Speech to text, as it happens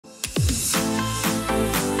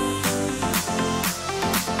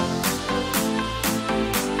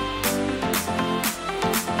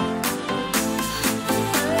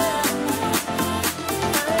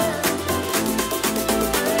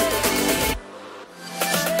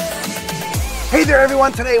Hey there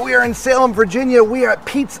everyone, today we are in Salem, Virginia. We are at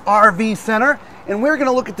Pete's RV Center and we're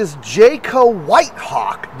gonna look at this Jayco White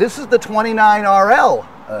Hawk. This is the 29RL.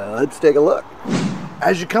 Let's take a look.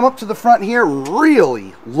 As you come up to the front here,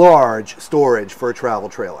 really large storage for a travel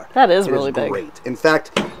trailer. That is really big. Great. In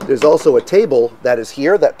fact, there's also a table that is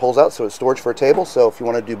here that pulls out, so it's storage for a table. So if you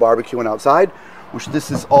want to do barbecuing outside, which this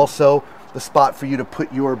is also the spot for you to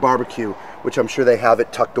put your barbecue, which I'm sure they have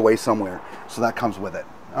it tucked away somewhere. So that comes with it.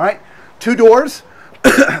 All right. 2 doors.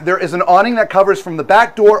 There is an awning that covers from the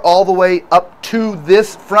back door all the way up to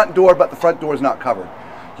this front door, but the front door is not covered.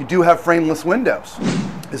 You do have frameless windows.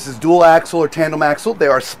 This is dual axle or tandem axle. They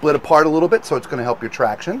are split apart a little bit, so it's going to help your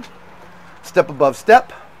traction. Step above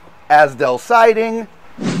step, Asdel siding.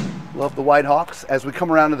 Love the White Hawks. As we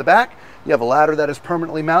come around to the back, you have a ladder that is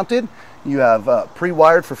permanently mounted. You have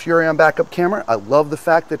pre-wired for Furrion backup camera. I love the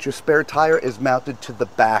fact that your spare tire is mounted to the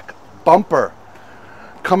back bumper.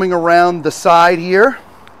 Coming around the side here,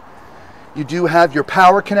 you do have your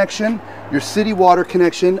power connection, your city water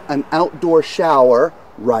connection, an outdoor shower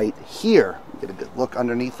right here. Get a good look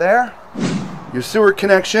underneath there. Your sewer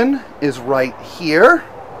connection is right here.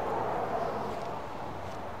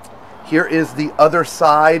 Here is the other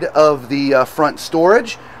side of the front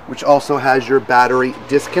storage, which also has your battery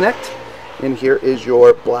disconnect. And here is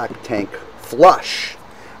your black tank flush.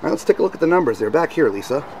 All right, let's take a look at the numbers. They're back here,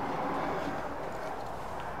 Lisa.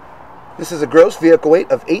 This is a gross vehicle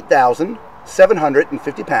weight of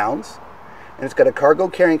 8,750 pounds, and it's got a cargo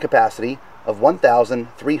carrying capacity of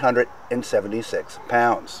 1,376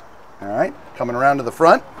 pounds. All right, coming around to the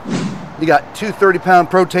front, you got 2 30-pound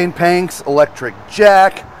propane tanks, electric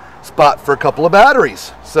jack, spot for a couple of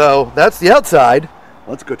batteries. So that's the outside.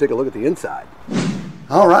 Let's go take a look at the inside.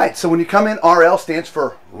 All right, so when you come in, RL stands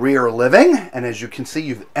for rear living, and as you can see,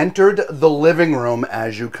 you've entered the living room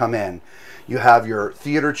as you come in. You have your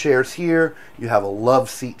theater chairs here. You have a love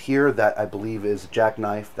seat here that I believe is a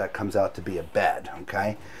jackknife that comes out to be a bed,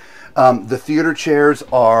 okay? The theater chairs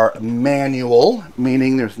are manual,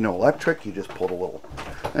 meaning there's no electric. You just pull the little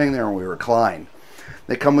thing there and we recline.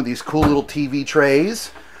 They come with these cool little TV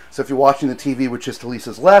trays. So if you're watching the TV, which is to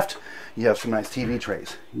Lisa's left, you have some nice TV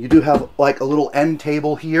trays. You do have like a little end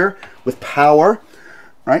table here with power,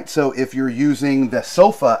 right? So if you're using the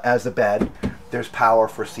sofa as a bed, there's power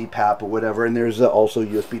for CPAP or whatever, and there's also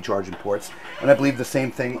USB charging ports. And I believe the same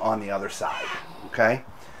thing on the other side, okay?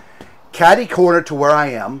 Caddy corner to where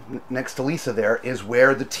I am, next to Lisa there, is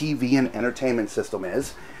where the TV and entertainment system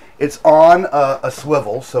is. It's on a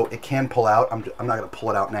swivel, so it can pull out. I'm not going to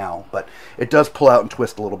pull it out now, but it does pull out and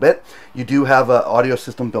twist a little bit. You do have an audio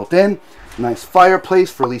system built in. Nice fireplace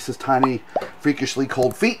for Lisa's tiny, freakishly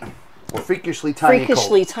cold feet. Or freakishly tiny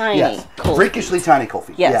freakishly cold. tiny Yes. cold Freakishly feet. tiny cold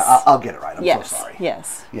feet. Yes. Yeah, I'll get it right. I'm yes. so sorry.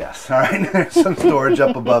 Yes. Yes. All right. There's some storage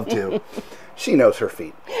up above too. She knows her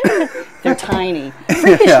feet. They're tiny.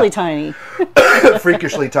 Freakishly tiny.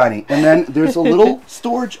 Freakishly tiny. And then there's a little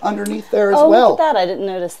storage underneath there as well. Oh, look at that. I didn't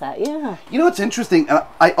notice that. Yeah. You know what's interesting?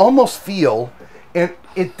 I almost feel, and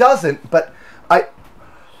it doesn't, but I,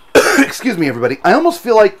 excuse me, everybody. I almost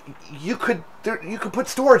feel like you could put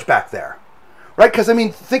storage back there. Right, because I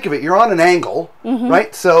mean, think of it. You're on an angle,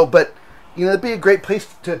 right? So, but you know, it'd be a great place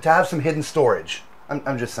to have some hidden storage.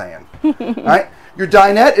 I'm just saying. All right, your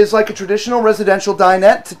dinette is like a traditional residential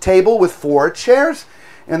dinette to table with 4 chairs,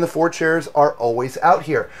 and the 4 chairs are always out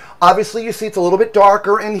here. Obviously, you see it's a little bit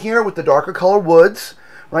darker in here with the darker color woods,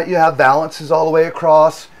 right? You have valances all the way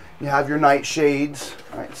across. You have your night shades,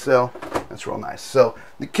 right? So that's real nice. So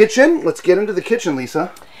the kitchen. Let's get into the kitchen,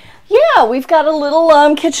 Lisa. Yeah, we've got a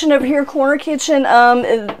little kitchen over here, corner kitchen,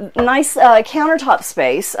 nice countertop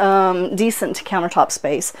space, decent countertop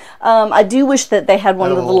space. I do wish that they had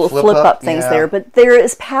one of the little flip-up things there, but there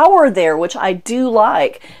is power there, which I do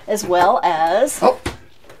like, as well as... Oh,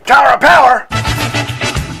 tower of power!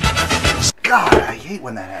 God, I hate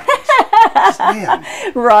when that happens. Man.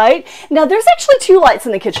 Right? Now, there's actually 2 lights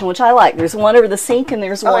in the kitchen, which I like. There's one over the sink, and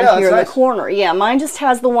there's one here in the corner. Yeah, mine just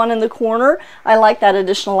has the one in the corner. I like that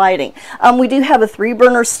additional lighting. We do have a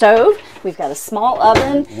 3-burner stove. We've got a small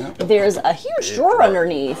oven. Yeah. There's a huge drawer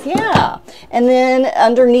underneath. Yeah. And then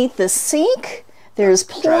underneath the sink, there's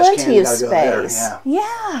plenty of space.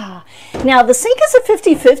 Yeah. Now, the sink is a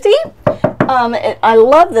 50-50. I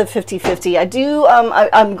love the 50-50.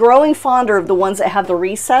 I'm growing fonder of the ones that have the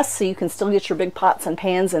recess, so you can still get your big pots and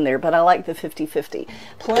pans in there, but I like the 50-50.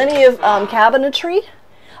 Plenty of cabinetry.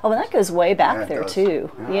 Oh, and that goes way back there,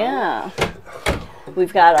 too. Yeah.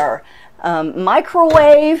 We've got our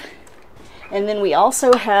microwave, and then we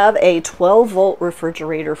also have a 12-volt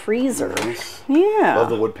refrigerator freezer. Nice. Yeah. Love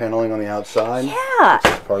the wood paneling on the outside. Yeah.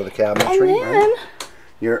 Part of the cabinetry, and then, right?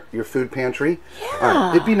 your food pantry.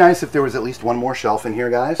 Yeah. It'd be nice if there was at least one more shelf in here,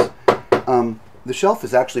 guys. The shelf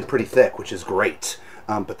is actually pretty thick, which is great.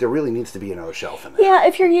 But there really needs to be another shelf in there. Yeah,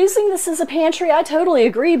 if you're using this as a pantry, I totally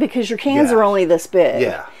agree because your cans are only this big.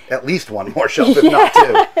 Yeah, at least one more shelf, if not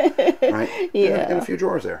two. Right? Yeah. And a few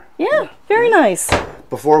drawers there. Yeah, very nice.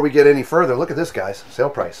 Before we get any further, look at this, guys. Sale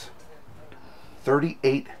price.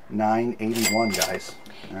 $38,981, guys.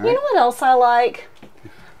 All right. You know what else I like?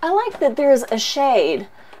 I like that there's a shade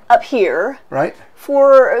up here. Right?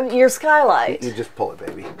 For your skylight. You just pull it,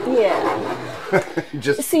 baby. Yeah.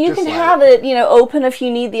 So you can have it, you know, open if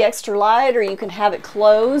you need the extra light, or you can have it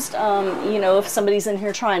closed, you know, if somebody's in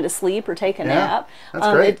here trying to sleep or take a nap. That's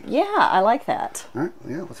great. Yeah, I like that. All right,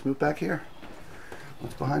 yeah, let's move back here.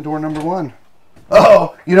 What's behind door number 1?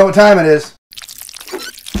 Oh, you know what time it is.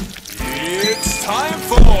 It's time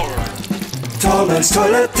for Tallman's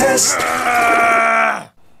Toilet Test.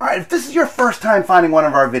 All right, if this is your first time finding one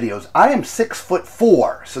of our videos, I am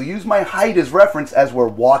 6'4", so use my height as reference as we're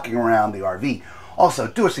walking around the RV. Also,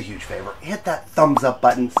 do us a huge favor, hit that thumbs up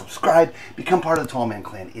button, subscribe, become part of the Tallman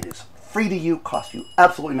clan. It is free to you, costs you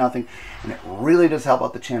absolutely nothing, and it really does help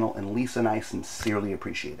out the channel, and Lisa and I sincerely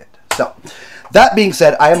appreciate it. So, that being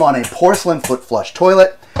said, I am on a porcelain foot flush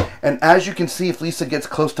toilet, and as you can see, if Lisa gets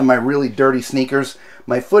close to my really dirty sneakers,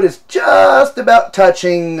 my foot is just about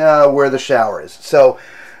touching where the shower is. So,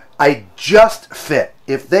 I just fit.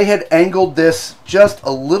 If they had angled this just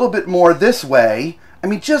a little bit more this way, I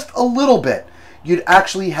mean just a little bit, you'd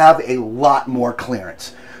actually have a lot more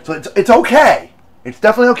clearance. So it's okay. It's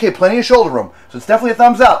definitely okay. Plenty of shoulder room. So it's definitely a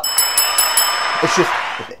thumbs up. It's just,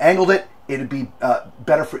 if they angled it, it'd be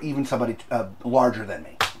better for even somebody larger than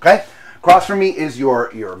me. Okay? Across from me is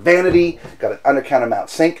your vanity. Got an under counter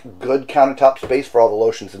mount sink. Good countertop space for all the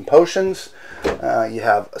lotions and potions. You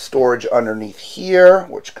have a storage underneath here,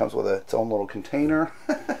 which comes with its own little container.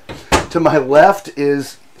 To my left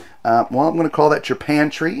is, well, I'm going to call that your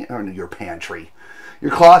pantry, or your pantry.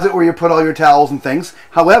 Your closet where you put all your towels and things.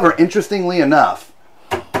 However, interestingly enough,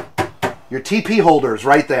 your TP holder's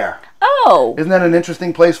right there. Oh. Isn't that an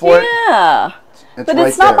interesting place for it? Yeah. But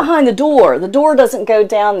it's not behind the door. The door doesn't go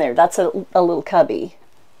down there. That's a little cubby.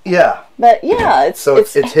 Yeah. But yeah, it's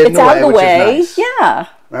hidden out of the away, way. which is nice. Yeah.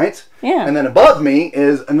 Right? Yeah. And then above me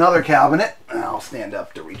is another cabinet. I'll stand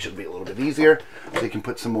up to reach. It'll be a little bit easier. So you can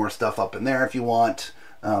put some more stuff up in there if you want.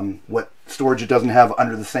 What storage it doesn't have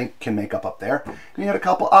under the sink can make up there. And you got a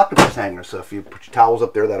couple octopus hangers. So if you put your towels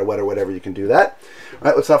up there that are wet or whatever, you can do that. All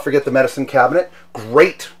right, let's not forget the medicine cabinet.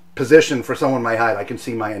 Great position for someone my height. I can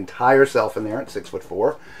see my entire self in there at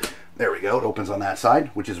 6'4". There we go. It opens on that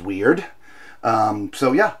side, which is weird.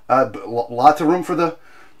 So yeah, lots of room for the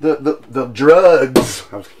drugs,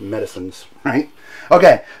 medicines, right?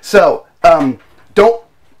 Okay, so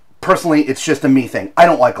personally, it's just a me thing. I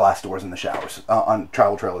don't like glass doors in the showers on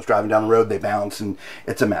travel trailers. Driving down the road, they bounce and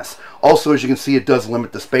it's a mess. Also, as you can see, it does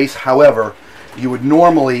limit the space. However, you would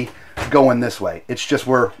normally go in this way. It's just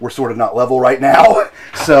we're sort of not level right now,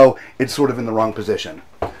 so it's sort of in the wrong position.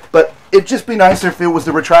 But it'd just be nicer if it was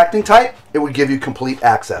the retracting type. It would give you complete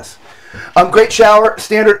access. Great shower,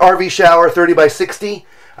 standard RV shower, 30 by 60.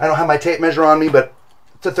 I don't have my tape measure on me, but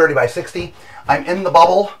it's a 30 by 60. I'm in the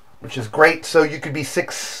bubble, which is great. So you could be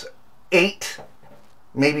 6'8",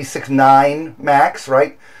 maybe 6'9" max,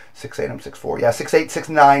 right? 6'8", I'm 6'4". Yeah, 6'8",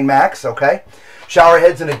 6'9" max, okay. Shower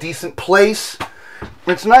head's in a decent place.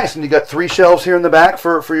 It's nice, and you got 3 shelves here in the back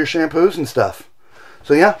for your shampoos and stuff.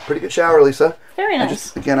 So yeah, pretty good shower, Lisa. Very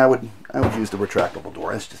nice. Again, I would use the retractable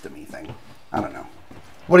door. It's just a me thing. I don't know.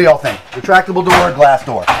 What do y'all think? Retractable door, glass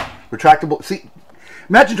door. Retractable. See,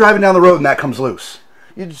 imagine driving down the road and that comes loose.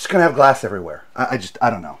 You're just gonna have glass everywhere. I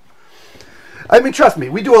don't know. I mean, trust me,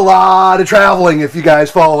 we do a lot of traveling if you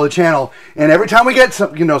guys follow the channel, and every time we get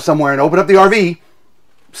somewhere and open up the RV,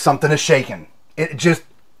 something is shaking. It just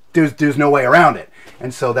there's no way around it.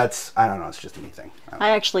 And so that's, I don't know, it's just a me thing. I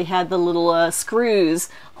actually had the little screws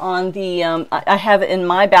on the, I have in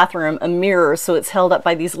my bathroom a mirror, so it's held up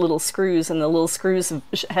by these little screws, and the little screws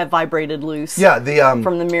have vibrated loose. Yeah,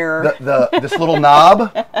 from the mirror. This little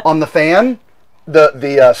knob on the fan,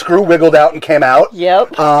 the screw wiggled out and came out. Yep.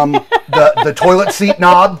 The toilet seat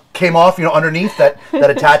knob came off, underneath that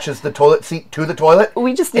attaches the toilet seat to the toilet.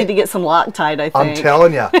 We just need to get some Loctite, I think. I'm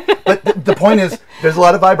telling you. But the point is, there's a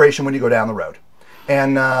lot of vibration when you go down the road.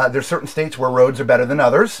 And there's certain states where roads are better than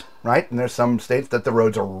others, right? And there's some states that the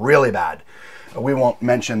roads are really bad. We won't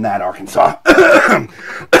mention that, Arkansas.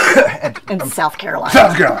 and South Carolina.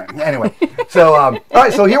 South Carolina. Anyway, so all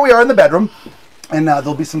right, so here we are in the bedroom, and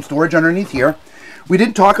there'll be some storage underneath here. We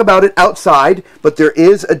didn't talk about it outside, but there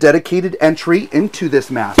is a dedicated entry into this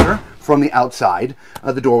master from the outside.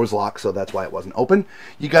 The door was locked, so that's why it wasn't open.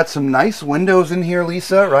 You got some nice windows in here,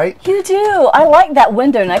 Lisa, right? You do. I like that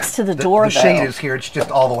window next to the door, The shade is here. It's just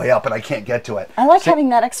all the way up, and I can't get to it. I like having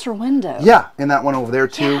that extra window. Yeah, and that one over there,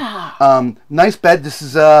 too. Yeah. Nice bed. This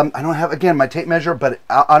is, I don't have, again, my tape measure, but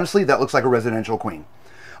honestly, that looks like a residential queen.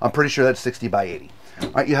 I'm pretty sure that's 60 by 80. All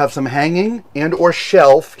right, you have some hanging and or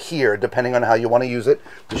shelf here, depending on how you want to use it.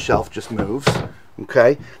 The shelf just moves.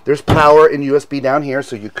 Okay, there's power and USB down here,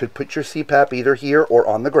 so you could put your CPAP either here or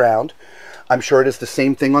on the ground. I'm sure it is the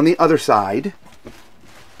same thing on the other side.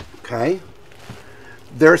 Okay,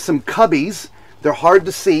 there's some cubbies. They're hard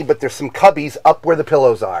to see, but there's some cubbies up where the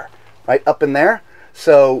pillows are, right up in there.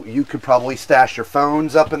 So you could probably stash your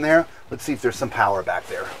phones up in there. Let's see if there's some power back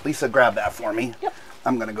there. Lisa, grab that for me. Yep.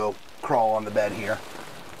 I'm gonna go crawl on the bed here.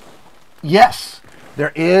 Yes,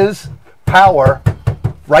 there is power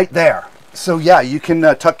right there. So yeah, you can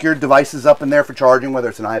tuck your devices up in there for charging, whether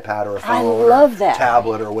it's an iPad or a phone love that.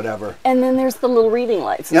 tablet or whatever. And then there's the little reading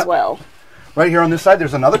lights as well. Right here on this side,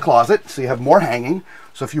 there's another closet, so you have more hanging.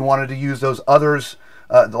 So if you wanted to use those others,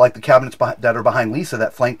 like the cabinets that are behind Lisa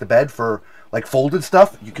that flank the bed for like folded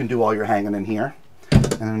stuff, you can do all your hanging in here.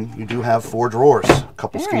 And you do have 4 drawers, a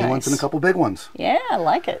couple skinny ones and a couple big ones. Yeah, I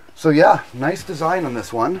like it. So yeah, nice design on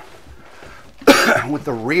this one. With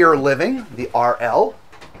the rear living, the RL.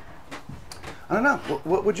 I don't know,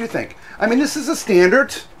 what would you think? I mean, this is a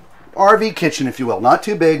standard RV kitchen, if you will. Not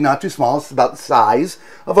too big, not too small. It's about the size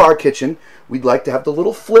of our kitchen. We'd like to have the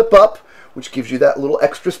little flip up, which gives you that little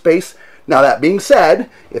extra space. Now, that being said,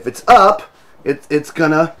 if it's up, it's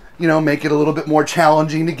gonna, you know, make it a little bit more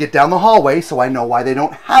challenging to get down the hallway, so I know why they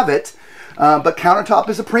don't have it. But countertop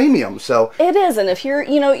is a premium, so it is. And if you're,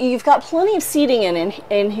 you know, you've got plenty of seating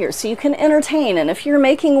in here, so you can entertain. And if you're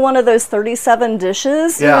making one of those 37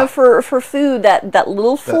 dishes, you know, for food, that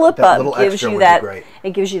little flip up gives you that.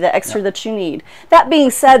 It gives you the extra that you need. That being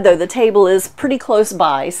said, though, the table is pretty close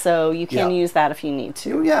by, so you can use that if you need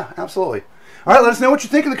to. Yeah, absolutely. All right, let us know what you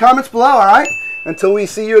think in the comments below. All right, until we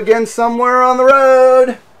see you again somewhere on the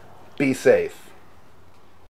road. Be safe.